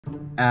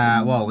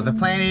well, the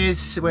plan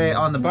is we're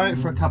on the boat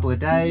for a couple of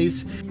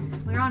days.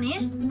 We're on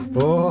here.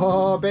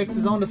 Oh, Bex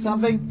is onto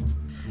something.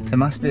 There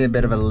must be a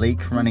bit of a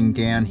leak running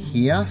down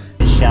here.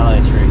 It's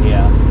shallow through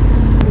here.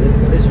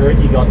 This route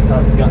you got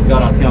us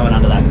going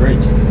under that bridge.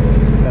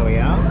 There we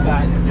are.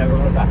 Yeah, we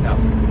want to back up.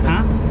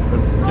 Huh?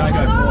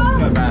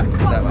 Go back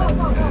that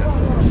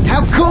way.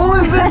 How cool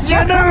is this,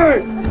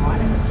 Yanu?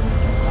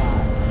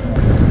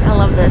 I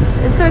love this.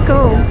 It's so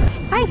cool.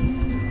 Hi.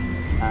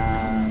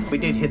 We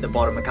did hit the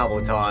bottom a couple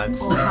of times.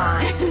 4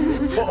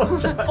 times. 4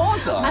 times. 4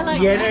 times. I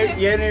like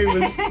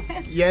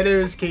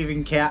Yanu was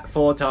keeping count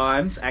 4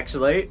 times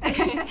actually.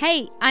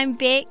 Hey, I'm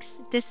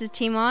Bex. This is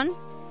Tymon.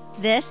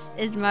 This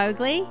is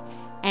Mowgli.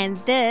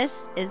 And this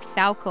is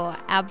Falcor,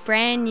 our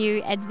brand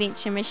new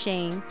adventure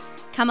machine.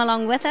 Come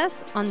along with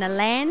us on the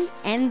land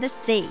and the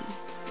sea.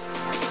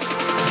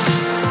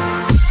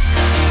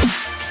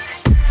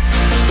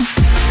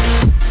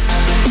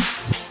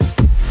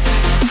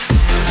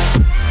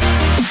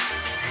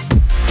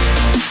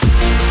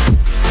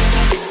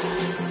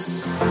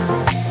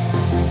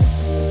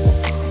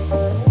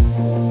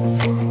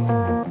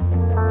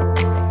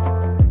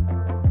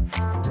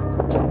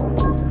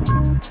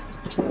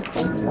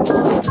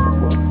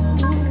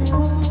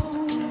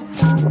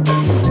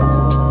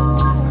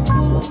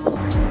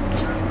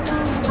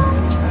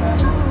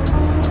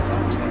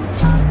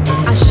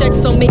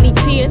 So many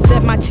tears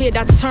that my tear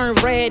dots turn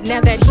red. Now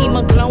that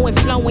hemoglobin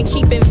flowing,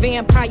 keeping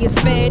vampires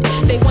fed.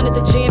 They wanted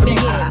to jam me in,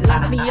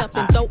 lock me up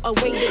and throw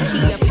away the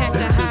key. A pack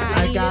of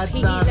high heels,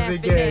 he laughing at me.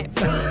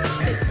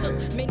 They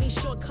took many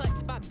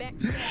shortcuts by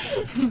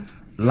backstab.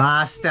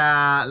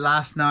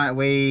 Last night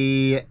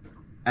we,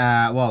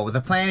 well, the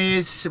plan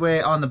is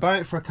we're on the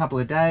boat for a couple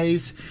of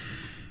days.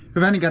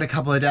 We've only got a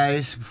couple of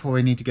days before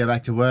we need to go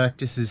back to work.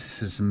 This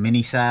is a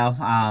mini sail.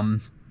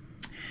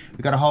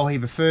 We've got a whole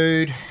heap of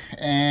food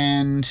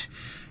and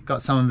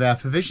got some of our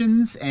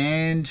provisions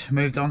and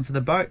moved on to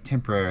the boat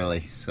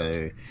temporarily.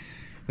 So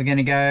we're going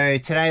to go,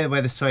 today the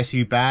weather's supposed to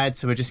be bad,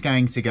 so we're just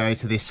going to go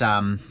to this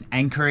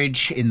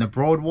anchorage in the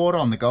Broadwater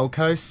on the Gold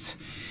Coast.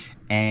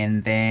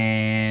 And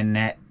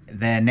then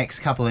the next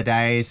couple of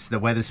days the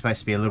weather's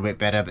supposed to be a little bit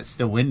better but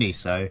still windy,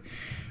 so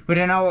we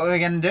don't know what we're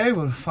going to do.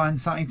 We'll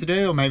find something to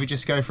do, or maybe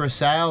just go for a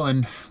sail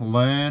and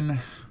learn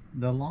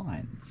the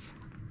lines.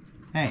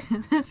 Hey.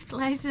 This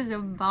place is a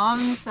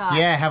bomb site.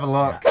 Yeah, have a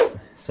look.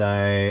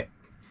 So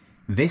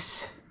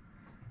this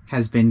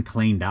has been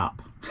cleaned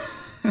up.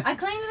 I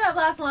cleaned it up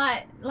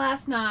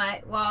last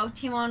night while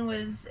Tymon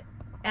was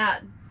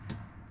out.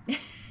 And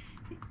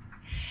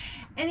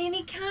then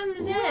he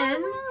comes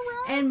in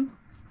and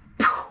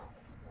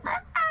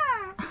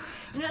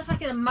you know, it's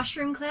like a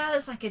mushroom cloud.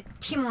 It's like a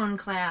Tymon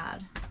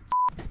cloud.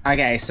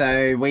 Okay,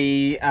 so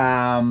we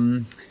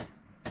don't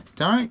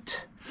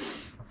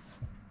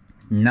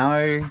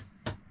know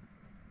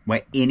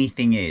where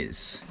anything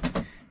is,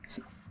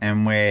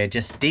 and we're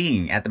just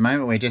digging. At the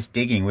moment we're just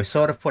digging. We've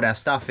sort of put our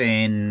stuff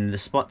in the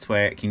spots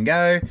where it can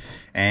go,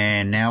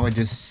 and now we're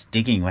just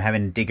digging. We're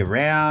having to dig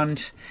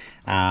around.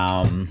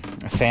 I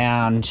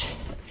found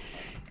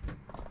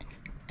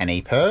an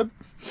EPIRB.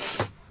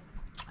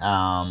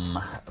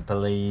 I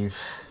believe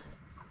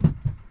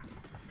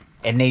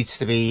it needs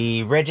to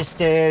be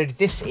registered.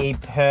 This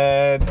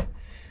EPIRB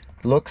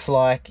looks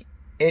like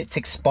its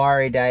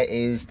expiry date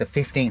is the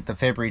 15th of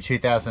February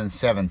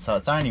 2007, so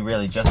it's only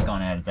really just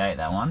gone out of date,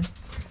 that one.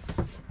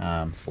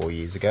 4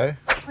 years ago.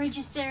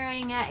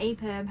 Registering our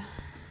EPIRB.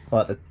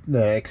 What,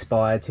 the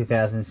expired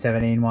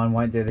 2017 one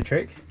won't do the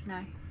trick?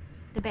 No,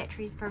 the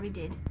battery's probably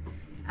dead.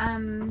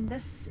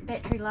 This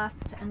battery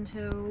lasts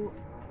until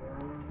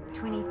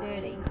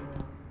 2030.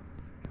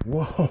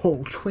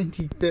 Whoa,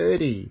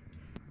 2030.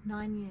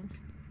 9 years.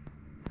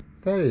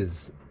 That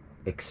is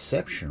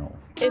exceptional.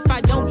 If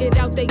I don't get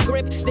out they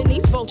grip, then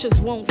these vultures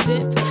won't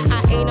dip.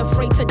 I ain't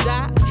afraid to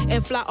die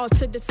and fly off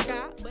to the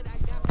sky. But I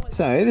got one.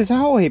 So there's a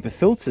whole heap of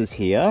filters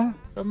here.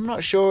 I'm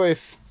not sure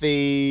if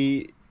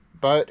the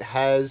boat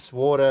has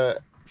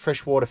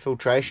fresh water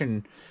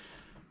filtration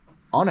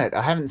on it.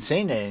 I haven't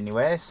seen it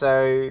anywhere,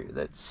 so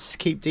let's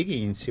keep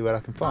digging and see what I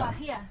can find.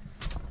 Oh, here.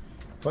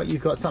 What,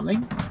 you've got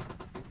something?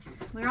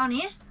 We're on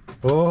here.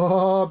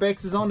 Oh,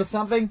 Bex is onto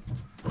something.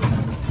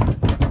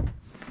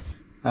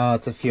 Oh,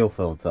 it's a fuel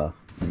filter.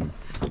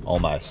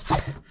 Almost.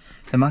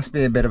 There must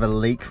be a bit of a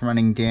leak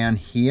running down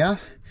here,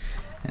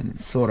 and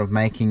it's sort of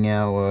making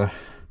our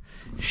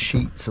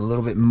sheets a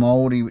little bit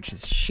moldy, which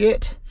is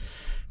shit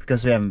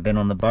because we haven't been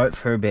on the boat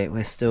for a bit.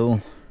 We're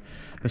still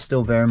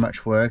very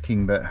much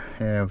working, but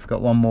yeah, we've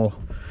got one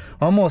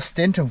more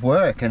stint of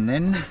work and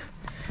then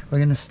we're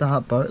gonna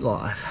start boat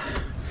life.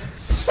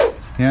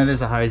 You know,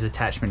 there's a hose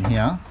attachment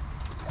here.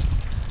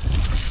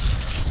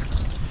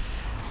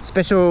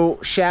 Special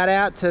shout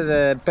out to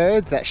the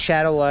birds that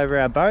shat all over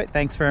our boat.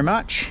 Thanks very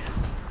much.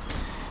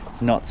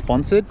 Not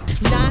sponsored.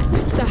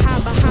 Not to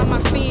hide behind my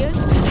fears,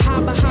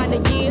 hide behind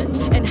the years,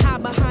 and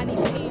hide behind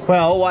these tears.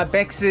 Well, while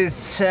Bex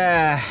is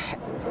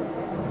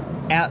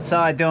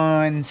outside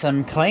doing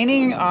some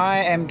cleaning,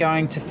 I am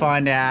going to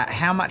find out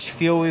how much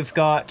fuel we've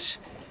got,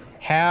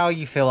 how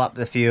you fill up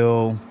the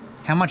fuel,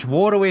 how much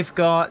water we've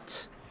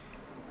got,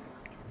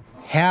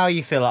 how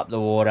you fill up the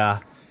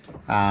water.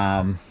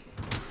 I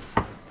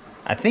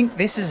think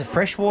this is a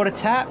freshwater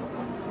tap.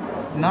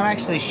 Not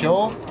actually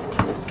sure.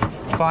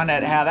 Find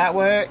out how that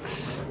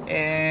works.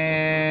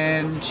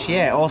 And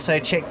yeah, also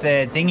check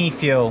the dinghy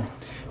fuel.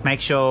 Make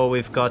sure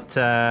we've got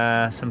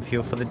some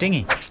fuel for the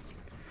dinghy.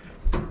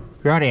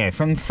 Rightio,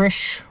 from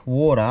fresh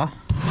water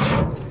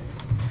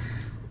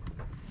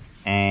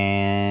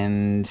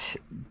and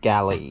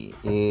galley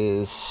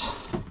is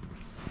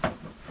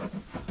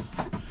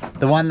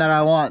the one that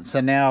I want. So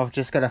now I've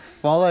just got to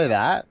follow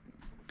that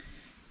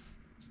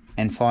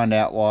and find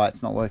out why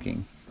it's not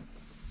working.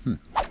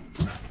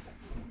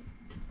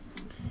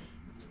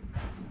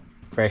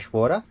 Fresh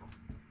water,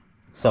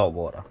 salt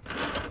water.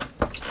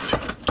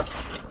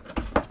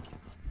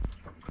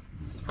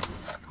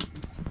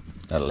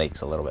 That leaks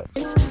a little bit.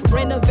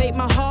 Renovate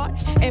my heart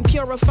and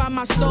purify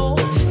my soul.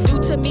 Do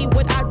to me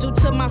what I do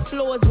to my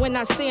floors when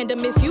I sand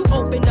them. If you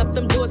open up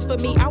them doors for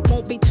me, I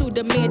won't be too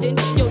demanding.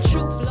 Your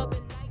truth, love,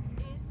 and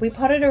light is... We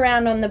potted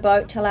around on the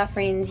boat till our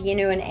friends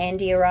Yenu and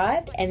Andy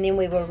arrived, and then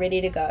we were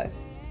ready to go.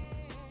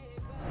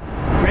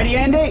 Ready,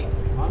 Andy?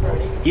 I'm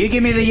ready. You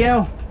give me the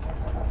yell.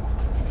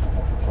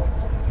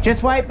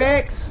 Just wait,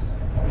 Bex.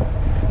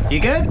 You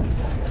good?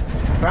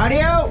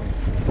 Radio.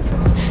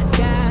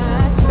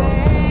 God's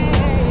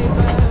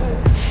favor,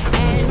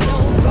 and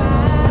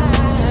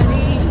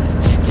nobody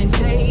can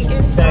take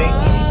it So you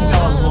need to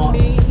go a from lot.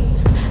 me.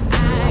 I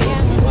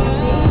am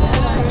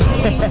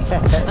worthy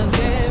of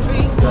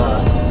every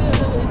good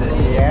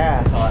thing.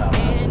 Yeah.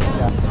 And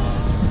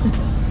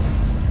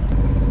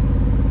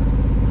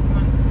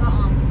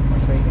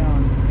What's where you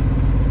going?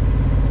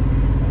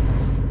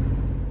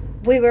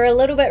 We were a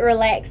little bit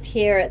relaxed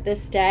here at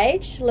this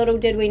stage. Little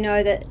did we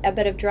know that a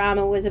bit of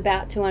drama was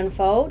about to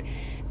unfold.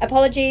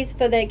 Apologies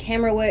for the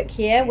camera work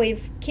here.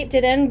 We've kept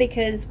it in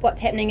because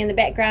what's happening in the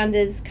background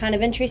is kind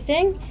of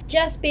interesting.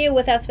 Just bear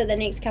with us for the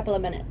next couple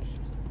of minutes.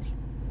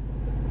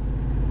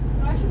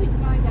 Why should we go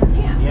down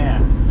there? Yeah.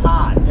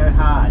 Hard. Go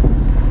hard.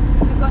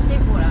 We've got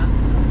deep water.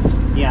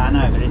 Yeah, I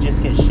know, but it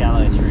just gets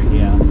shallow through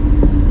here.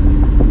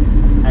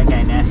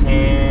 Okay, now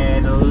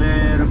head a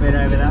little bit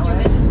over that Do you way. want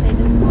me to just see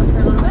this course for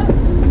a little bit?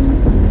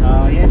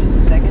 Oh yeah, just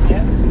a second,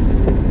 yeah.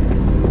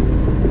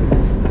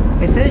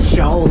 It says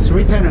shoals, so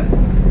we turn it.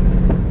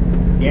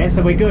 Yeah,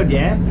 so we're good,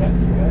 yeah? Yeah,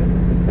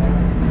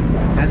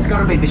 good. That's got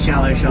to be the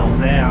shallow shoals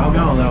there. I'll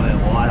go a little bit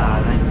wider,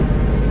 I think.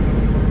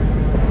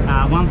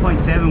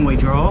 1.7 we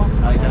draw,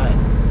 Okay.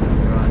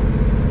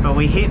 Right. but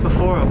we hit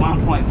before at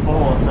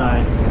 1.4, so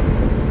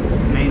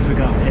it means we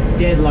got. It's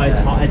dead low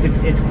tide.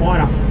 It's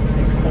quite a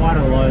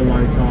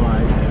low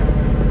tide.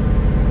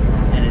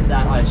 And is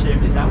that, I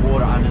assume, is that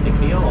water under the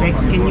keel? Or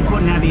Bex, can you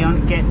put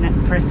Navion?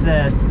 Press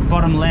the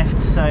bottom left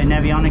so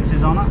Navionics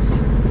is on us.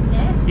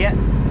 Yeah. Yep.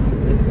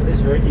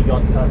 This route you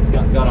got us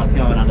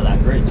going under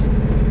that bridge.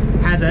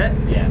 Has it?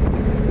 Yeah.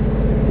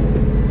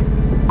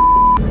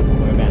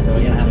 Whereabouts are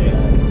we going to have it?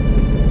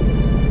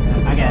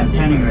 Okay, I'm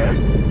turning around.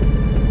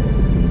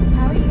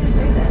 How are you going to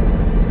do this?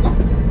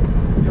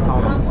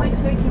 Hold on.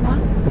 1.2 Tymon?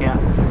 Yeah.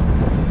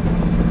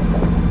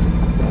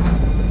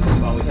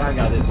 Well, we can't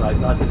go this way,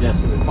 so I suggest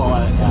we follow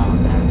our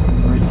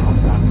original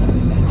track that we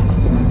made.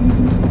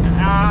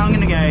 I'm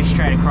gonna go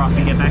straight across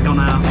and get back on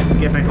the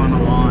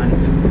line.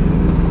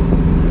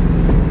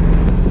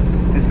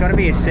 There's got to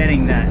be a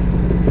setting that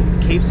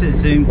keeps it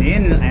zoomed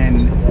in,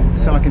 and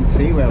so I can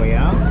see where we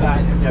are.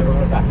 Yeah, we're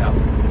going to back up.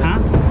 Huh?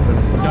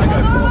 Don't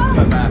go forward,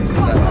 go back.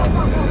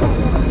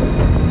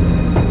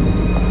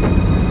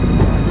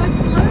 So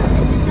blue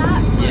is the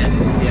dark blue. Yes,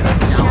 yeah,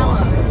 that's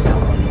Shallow.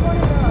 shallow. You want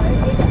to go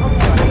either on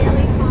the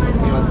really fine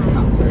You want to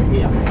come line. through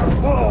here.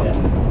 Whoa!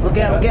 Look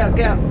out! Look out!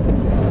 Look out!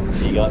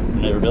 You got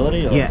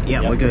maneuverability? Or? Yeah,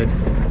 Yep. we're good.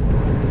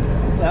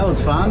 That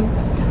was fun.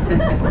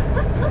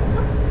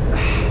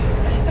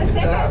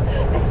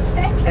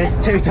 There's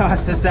two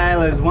types of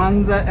sailors,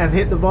 ones that have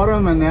hit the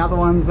bottom and the other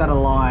ones that are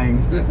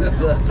lying.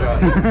 That's right.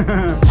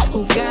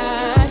 who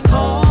God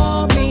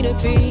called me to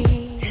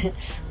be.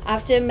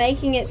 After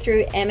making it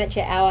through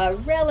amateur hour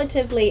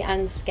relatively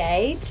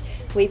unscathed,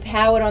 we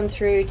powered on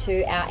through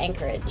to our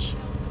anchorage.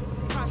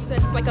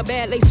 Process like a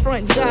bad lace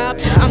front job.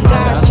 I'm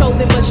God's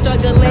chosen but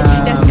struggling.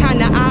 That's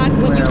kinda odd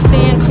when you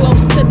stand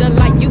close to the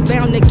light. You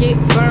bound to get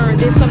burned.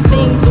 There's some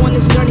things on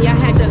this journey I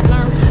had to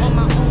learn on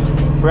my own.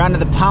 We're under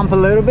the pump a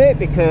little bit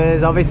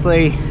because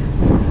obviously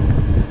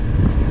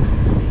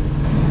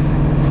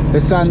the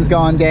sun's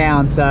gone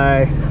down,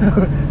 so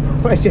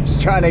we're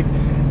just trying to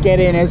get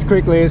in as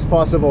quickly as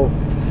possible.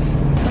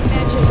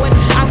 Imagine what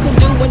I can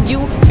do when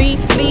you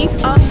believe.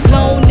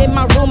 Alone in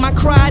my room I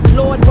cried,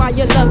 Lord, why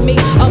you love me?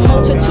 A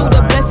multitude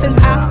of blessings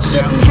I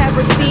shouldn't have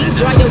received.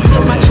 Dry your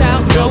tears, my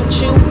child,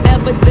 don't you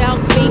ever doubt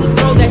me.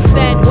 Throw that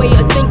sad way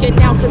of thinking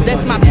now, cause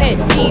that's my pet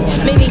peeve.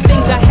 Many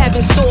things I have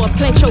in store,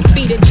 plant your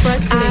feet and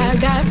trust me. I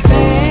got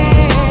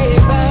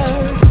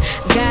favor,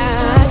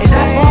 God's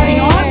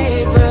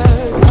favor,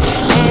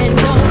 and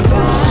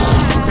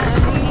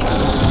nobody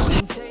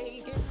can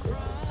take it from.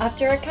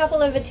 After a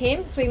couple of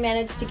attempts, we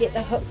managed to get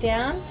the hook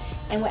down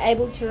and we're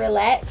able to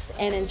relax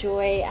and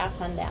enjoy our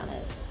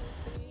sundowners.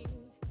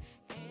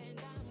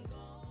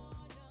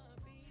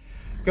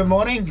 Good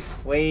morning.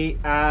 We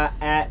are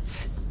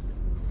at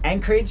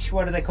Anchorage.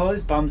 What do they call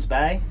this? Bums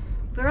Bay.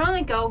 We're on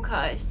the Gold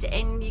Coast,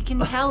 and you can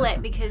tell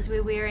that because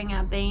we're wearing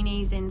our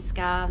beanies and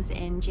scarves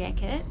and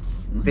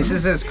jackets. This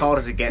is as cold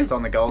as it gets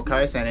on the Gold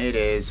Coast, and it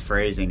is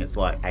freezing. It's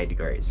like 8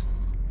 degrees.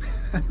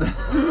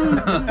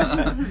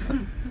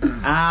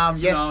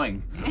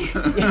 Snowing.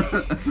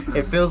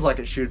 It feels like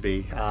it should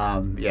be.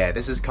 Yeah,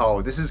 this is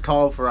cold. This is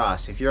cold for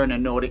us. If you're in a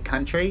Nordic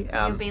country,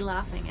 You'll be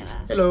laughing at us.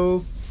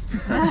 hello.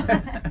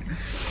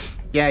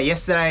 Yeah,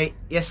 yesterday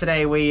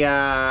we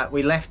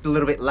left a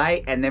little bit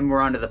late, and then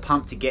we're under the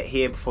pump to get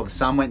here before the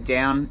sun went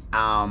down.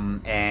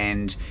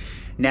 And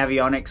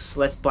Navionics,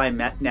 let's blame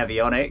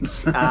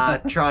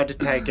Navionics, tried to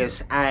take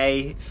us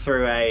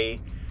through a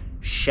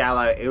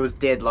shallow. It was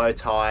dead low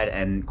tide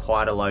and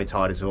quite a low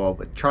tide as well,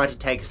 but tried to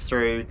take us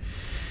through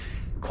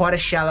quite a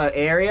shallow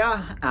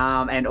area,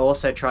 and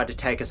also tried to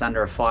take us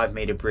under a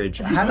 5-meter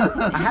bridge.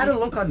 I had a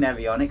look on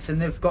Navionics,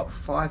 and they've got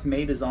 5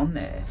 meters on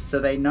there,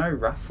 so they know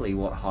roughly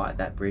what height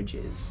that bridge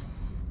is.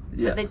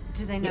 Yeah. Do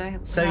they know?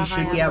 So you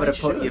should how be high able to it is?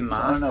 put your I don't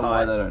mast know why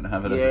height. they don't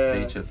have it as a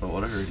feature for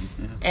whatever it is.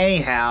 Yeah.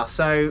 Anyhow,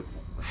 so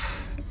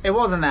it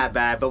wasn't that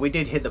bad, but we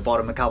did hit the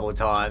bottom a couple of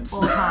times.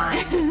 4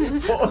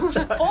 times. 4 times.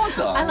 4 times.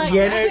 I like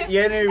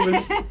Yenu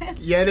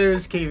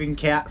was keeping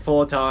count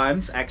 4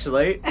 times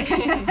actually.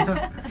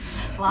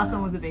 Last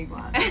one was a big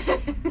one.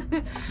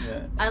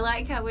 Yeah. I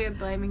like how we're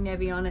blaming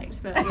Navionics,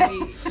 but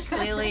we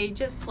clearly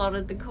just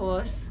plotted the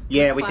course.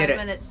 Yeah, we 5 did it.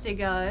 minutes to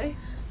go.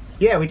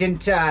 Yeah, we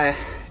didn't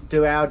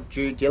do our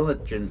due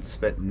diligence,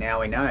 but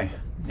now we know.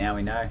 Now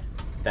we know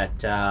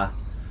that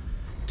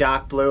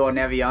dark blue on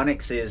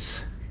Navionics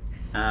is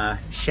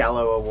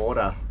shallower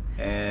water,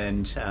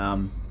 and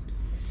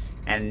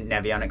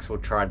Navionics will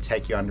try to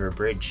take you under a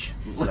bridge.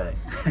 So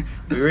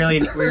we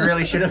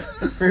really should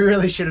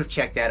have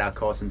checked out our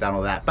course and done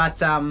all that.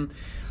 But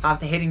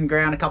after hitting the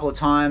ground a couple of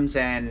times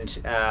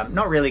and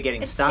not really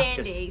getting It's stuck,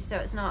 sandy, so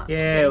it's not. the yeah,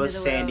 end it of was the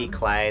sandy world.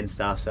 clay and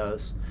stuff. So it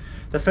was,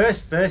 the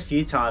first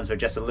few times were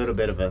just a little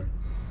bit of a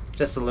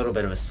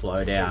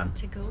slowdown,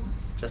 Tickle.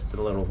 just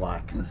a little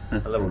a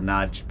little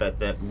nudge. But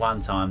that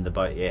one time the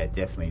boat, yeah,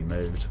 definitely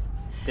moved,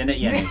 didn't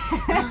it, Yenny?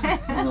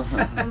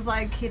 It was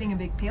like hitting a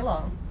big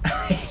pillow.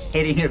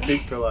 Hitting a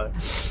big pillow.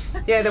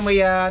 Yeah, then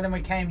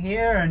we came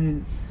here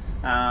and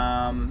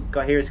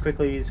got here as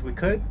quickly as we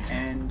could,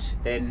 and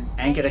then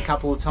anchored a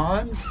couple of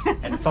times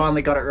and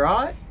finally got it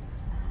right.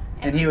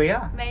 And here we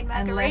are. Made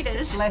And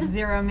margaritas. left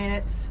 0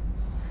 minutes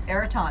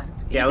error time.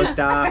 Yeah, it was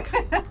dark.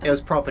 It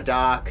was proper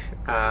dark.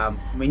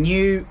 We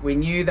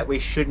knew that we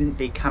shouldn't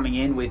be coming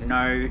in with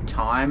no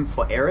time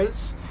for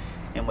errors,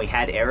 and we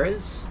had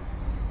errors,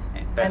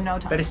 but And no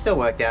time. but it still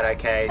worked out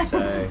okay.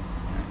 So,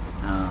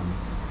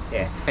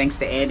 yeah, thanks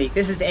to Andy.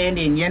 This is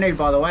Andy and Yenu,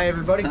 by the way,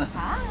 everybody.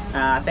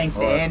 Hi. Thanks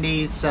to Hello.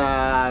 Andy's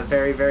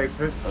very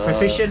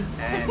proficient,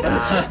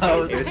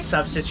 and he was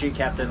substitute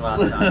captain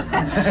last night.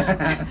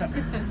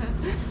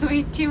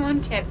 We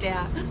Tymon tapped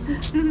out.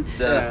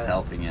 Just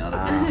helping out.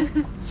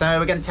 So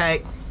we're going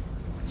to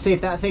see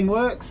if that thing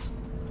works,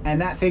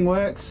 and that thing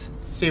works.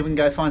 See if we can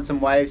go find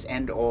some waves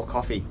and or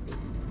coffee.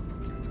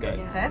 Let's go.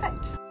 Yeah.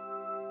 Perfect.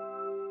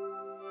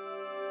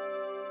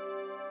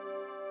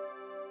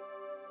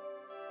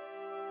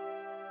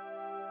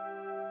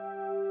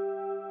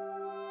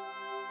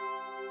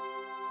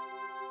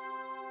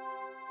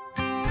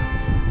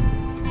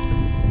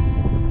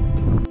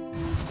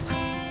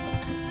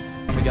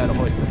 When we go to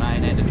hoist the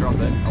main and to drop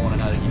it, I want to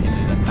know that you can do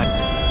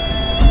that.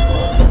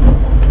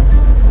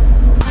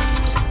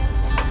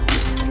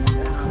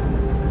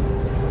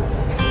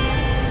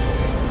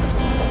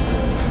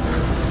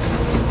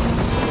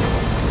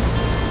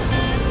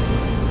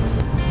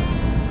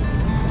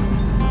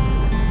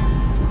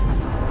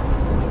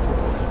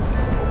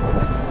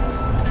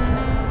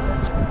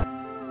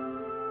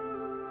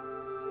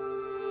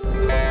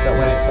 But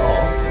when it's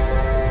off,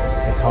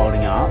 it's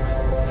holding up.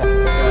 That's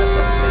on the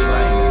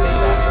seaway,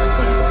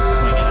 boom,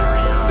 swinging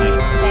around.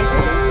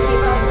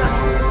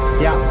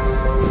 Yeah.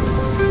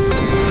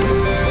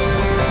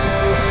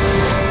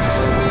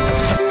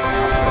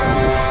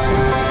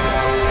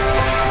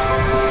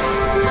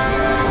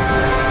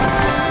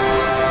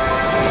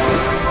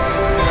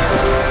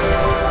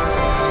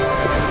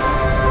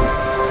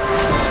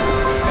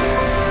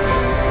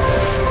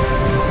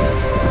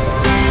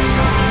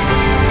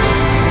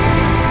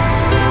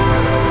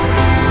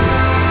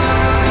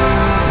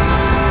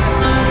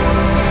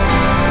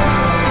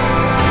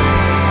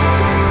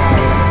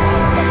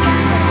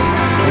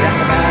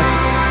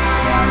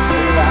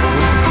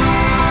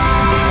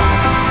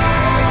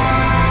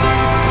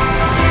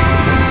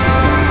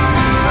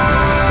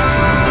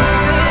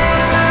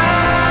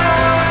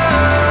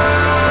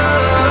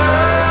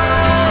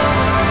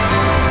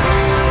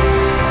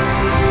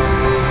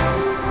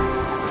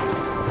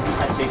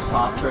 That sheep's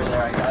pass through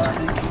there, okay, I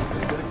think.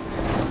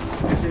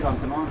 Good shoot on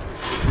Tymon.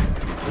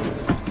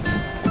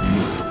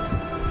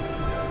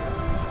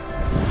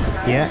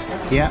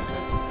 Yeah.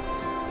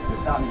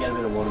 We're starting starting to get a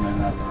bit of water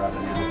moving over the rubber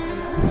now.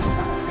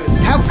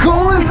 How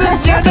cool is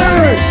this,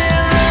 Jenny?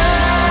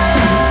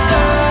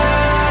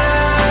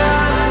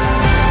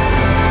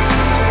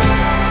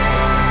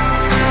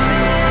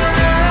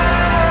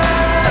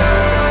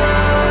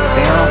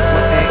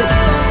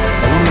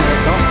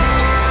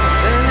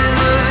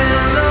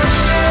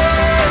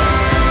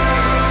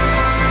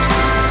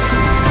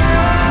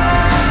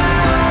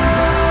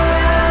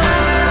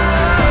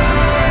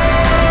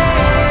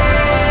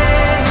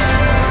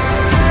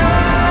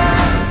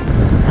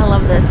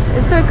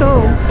 It's so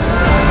cool.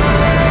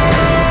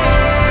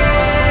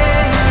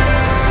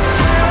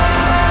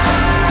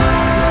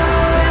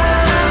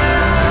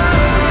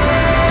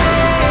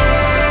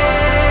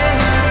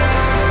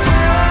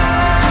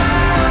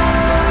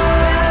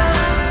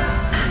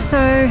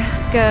 So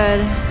good.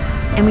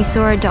 And we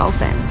saw a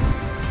dolphin.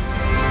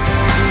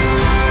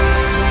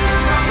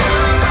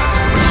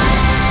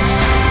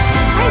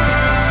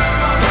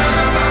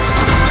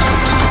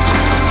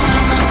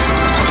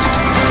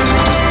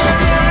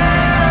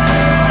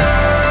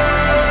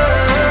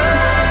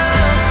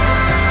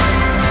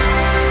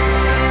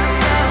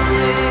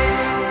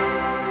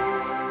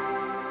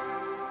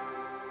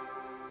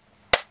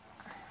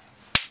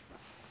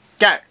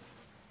 Go.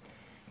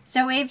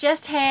 So we've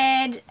just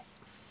had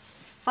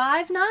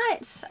 5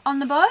 nights on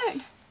the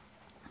boat,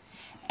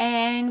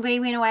 and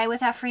we went away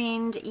with our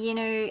friend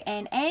Yenu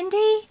and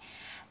Andy,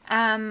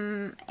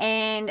 and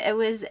it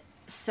was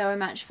so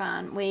much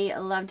fun. We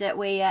loved it.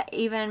 We are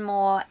even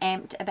more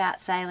amped about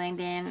sailing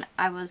than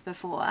I was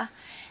before,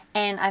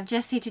 and I've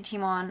just said to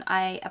Tymon,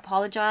 I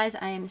apologise.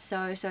 I am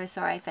so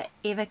sorry for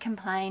ever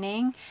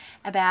complaining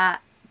about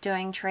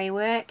doing tree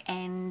work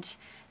and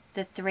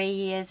the 3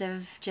 years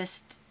of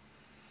just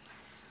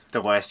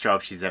the worst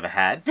job she's ever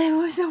had. That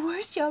was the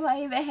worst job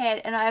I ever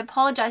had, and I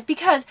apologise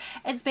because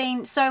it's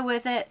been so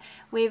worth it.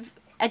 We've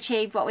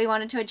achieved what we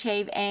wanted to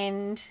achieve,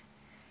 and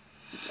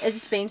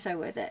it's been so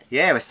worth it.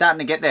 Yeah, we're starting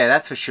to get there,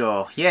 that's for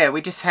sure. Yeah,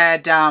 we just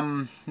had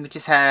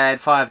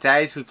 5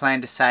 days. We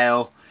planned to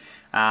sail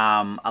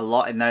a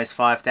lot in those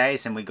 5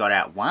 days, and we got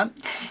out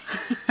once.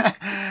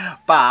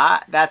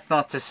 But that's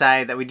not to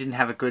say that we didn't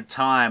have a good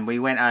time. We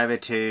went over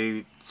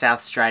to South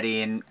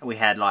Australia and we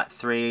had like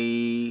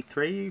three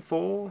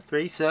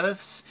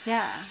surfs.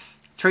 Yeah.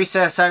 3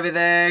 surfs over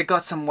there,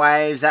 got some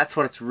waves. That's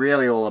what it's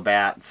really all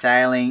about.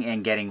 Sailing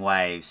and getting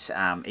waves,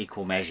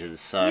 equal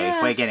measures. So yeah.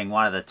 If we're getting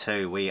one of the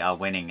two, we are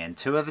winning. And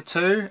 2 of the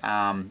 2,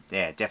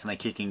 yeah, definitely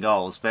kicking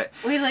goals. But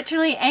we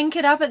literally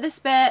anchored up at the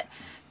spit,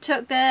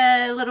 took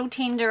the little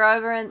tender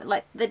over and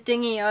like the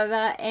dinghy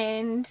over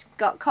and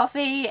got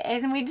coffee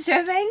and went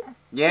surfing.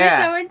 Yeah.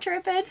 We're so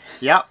intrepid.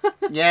 Yep.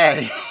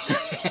 Yeah.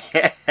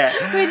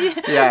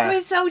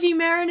 We're salty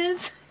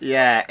mariners.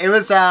 Yeah. It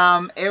was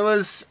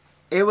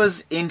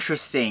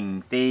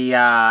interesting.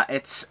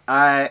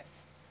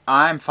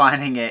 I'm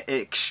finding it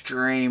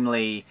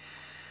extremely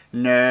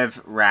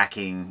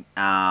nerve-wracking.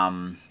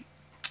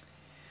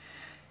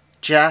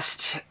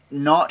 Just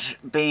not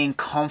being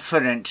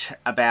confident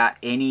about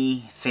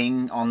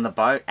anything on the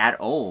boat at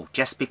all,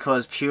 just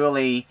because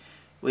purely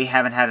we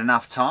haven't had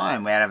enough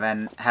time. We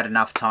haven't had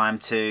enough time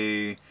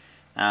to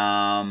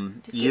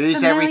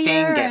use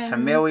everything, get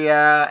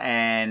familiar,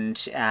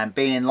 and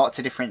be in lots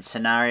of different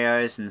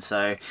scenarios. And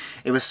so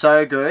it was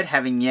so good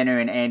having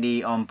Yenu and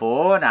Andy on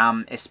board,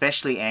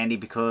 especially Andy,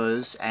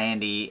 because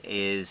Andy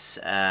is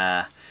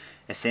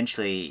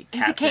essentially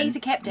captain. He's a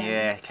captain.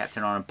 Yeah,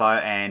 captain on a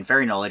boat, and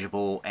very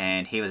knowledgeable,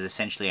 and he was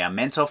essentially our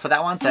mentor for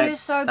that one. So he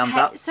was thumbs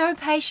up. So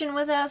patient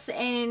with us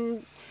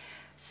and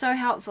so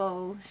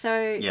helpful.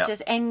 So yep.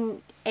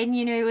 and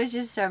it was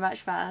just so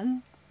much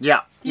fun.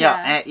 Yeah, we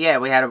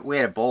had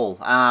a ball.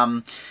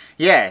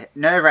 Yeah,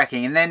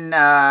 nerve-wracking. And then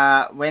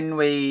when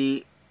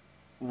we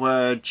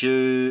were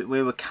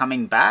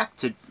coming back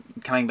to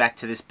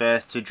this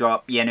berth to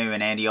drop Yenu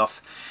and Andy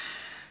off,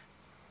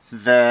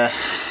 the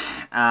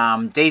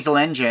diesel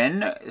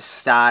engine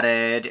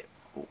started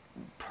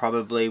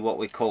probably what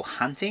we call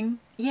hunting.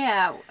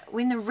 Yeah,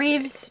 when the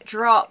revs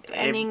drop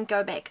and then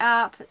go back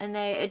up, and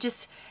the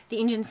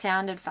engine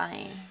sounded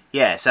funny.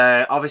 Yeah,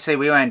 so obviously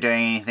we weren't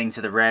doing anything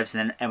to the revs,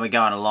 and we're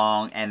going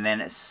along, and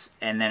then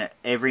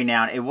every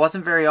now and it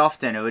wasn't very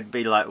often, it would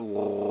be like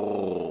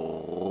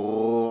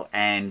whoa,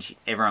 and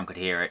everyone could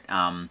hear it.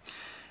 It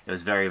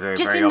was very very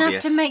just very enough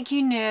obvious. to make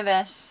you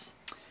nervous.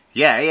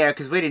 Yeah,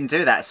 because we didn't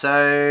do that.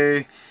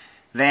 So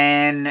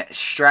then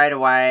straight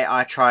away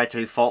I tried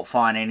to fault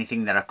find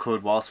anything that I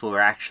could whilst we were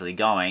actually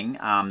going.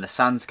 The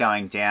sun's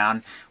going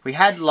down. We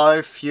had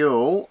low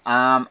fuel.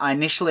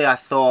 Initially I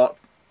thought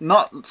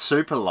not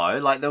super low,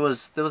 like there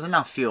was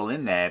enough fuel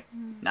in there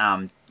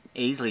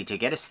easily to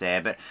get us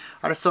there, but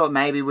I just thought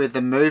maybe with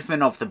the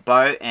movement of the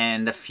boat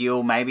and the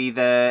fuel, maybe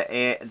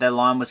the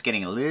line was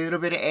getting a little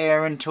bit of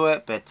air into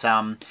it, but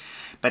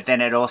But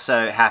then it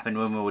also happened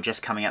when we were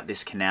just coming up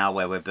this canal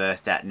where we're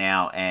berthed at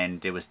now,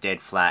 and it was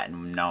dead flat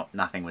and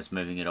nothing was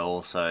moving at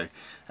all. So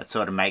that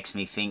sort of makes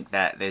me think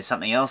that there's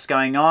something else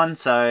going on.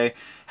 So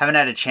haven't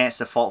had a chance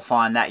to fault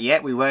find that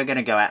yet. We were going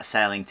to go out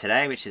sailing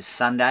today, which is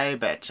Sunday,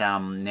 but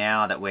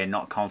now that we're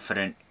not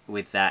confident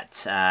with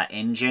that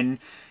engine,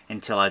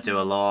 until I do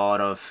a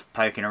lot of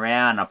poking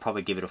around, I'll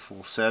probably give it a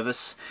full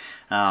service.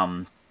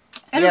 We'll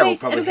probably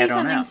it'll be head on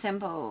something out.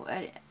 simple.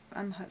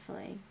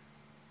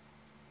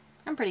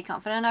 I'm pretty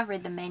confident. I've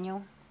read the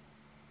manual.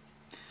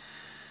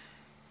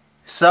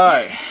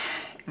 So,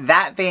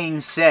 that being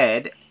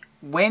said,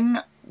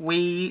 when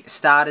we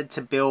started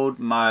to build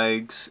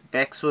Mogs,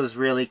 Bex was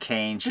really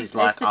keen. She's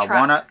like, I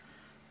want to...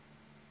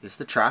 It's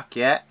the truck,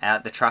 yeah,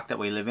 the truck that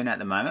we live in at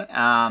the moment.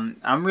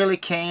 I'm really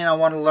keen. I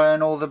want to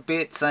learn all the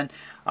bits, and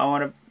I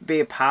want to be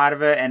a part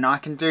of it, and I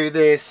can do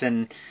this,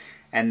 and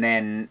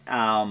then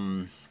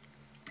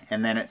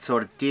it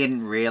sort of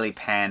didn't really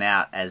pan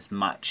out as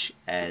much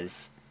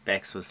as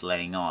Bex was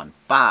letting on.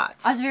 But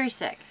I was very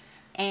sick,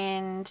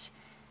 and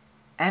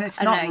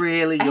it's not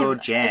really your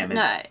jam, is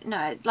it?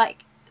 No,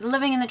 like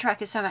living in the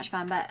truck is so much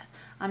fun, but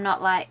I'm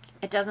not like,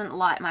 it doesn't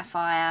light my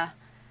fire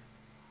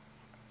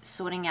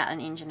sorting out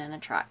an engine in a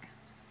truck.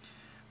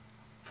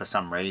 For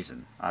some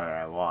reason. I don't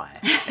know why.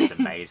 It's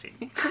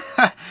amazing.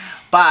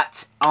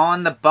 But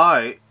on the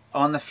boat,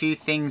 on the few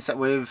things that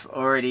we've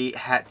already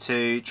had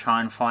to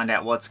try and find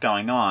out what's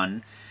going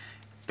on,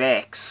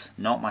 Bex,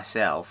 not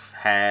myself,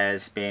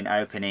 has been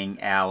opening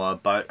our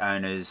boat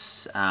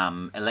owner's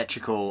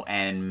electrical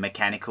and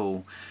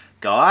mechanical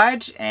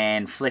guide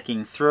and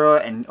flicking through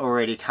it and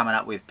already coming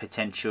up with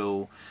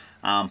potential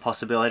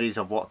possibilities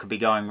of what could be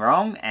going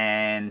wrong,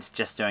 and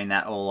just doing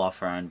that all off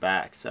her own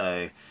back.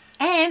 So,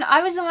 and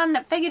I was the one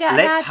that figured out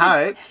let's how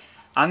to... hope.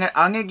 I'm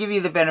gonna give you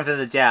the benefit of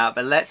the doubt,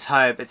 but let's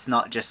hope it's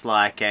not just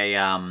like a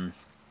yeah,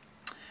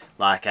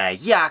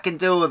 I can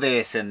do all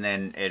this, and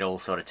then it all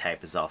sort of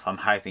tapers off. I'm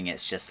hoping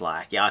it's just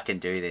like, yeah, I can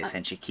do this,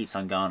 and she keeps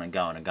on going and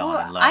going and going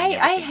and learning I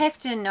everything. have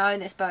to know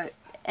this boat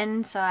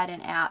inside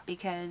and out,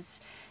 because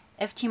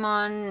if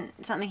Tymon,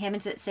 something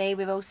happens at sea,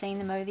 we've all seen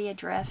the movie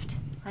Adrift.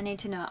 I need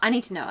to know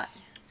it.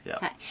 Yeah.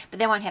 Okay. But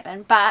that won't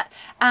happen. But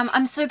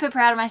I'm super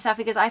proud of myself,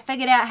 because I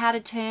figured out how to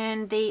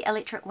turn the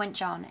electric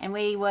winch on, and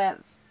we were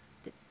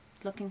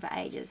looking for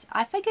ages.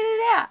 I figured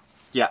it out.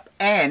 Yep.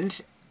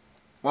 And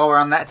while we're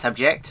on that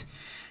subject,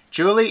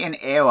 Julie and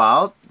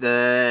Airwild,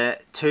 the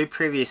two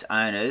previous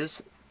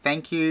owners,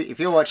 thank you. If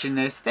you're watching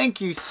this,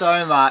 thank you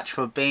so much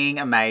for being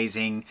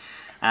amazing.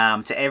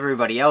 To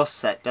everybody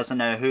else that doesn't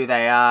know who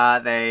they are,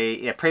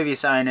 they're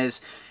previous owners.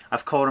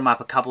 I've called them up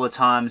a couple of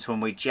times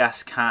when we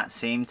just can't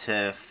seem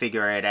to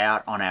figure it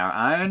out on our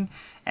own,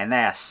 and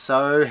they are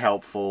so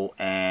helpful,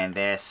 and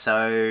they're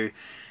so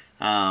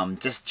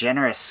just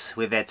generous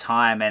with their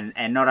time,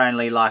 and not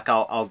only like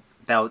they'll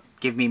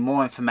give me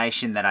more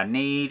information that I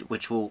need,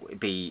 which will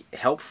be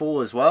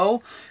helpful as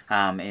well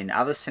in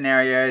other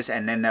scenarios,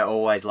 and then they're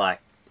always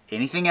like,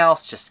 anything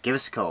else, just give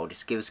us a call.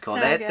 Just give us a call.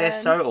 They're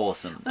so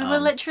awesome. We were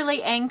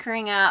literally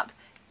anchoring up.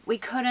 We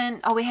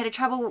couldn't. Oh, we had a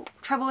trouble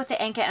with the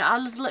anchor, and I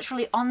was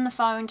literally on the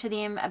phone to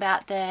them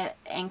about the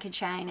anchor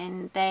chain,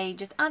 and they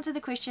just answered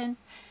the question,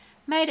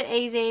 made it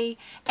easy.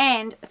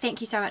 And thank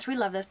you so much. We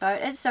love this boat.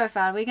 It's so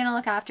fun. We're gonna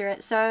look after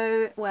it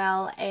so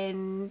well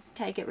and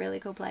take it really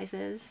cool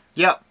places.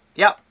 Yep.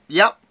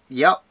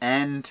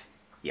 And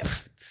yep.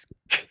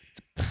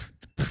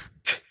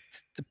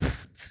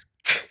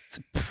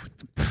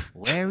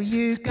 Where are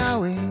you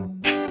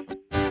going,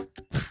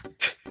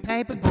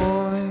 paper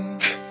boy?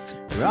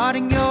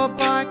 Riding your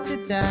bike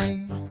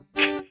today.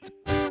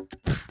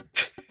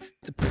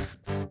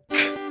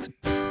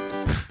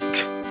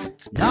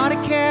 Not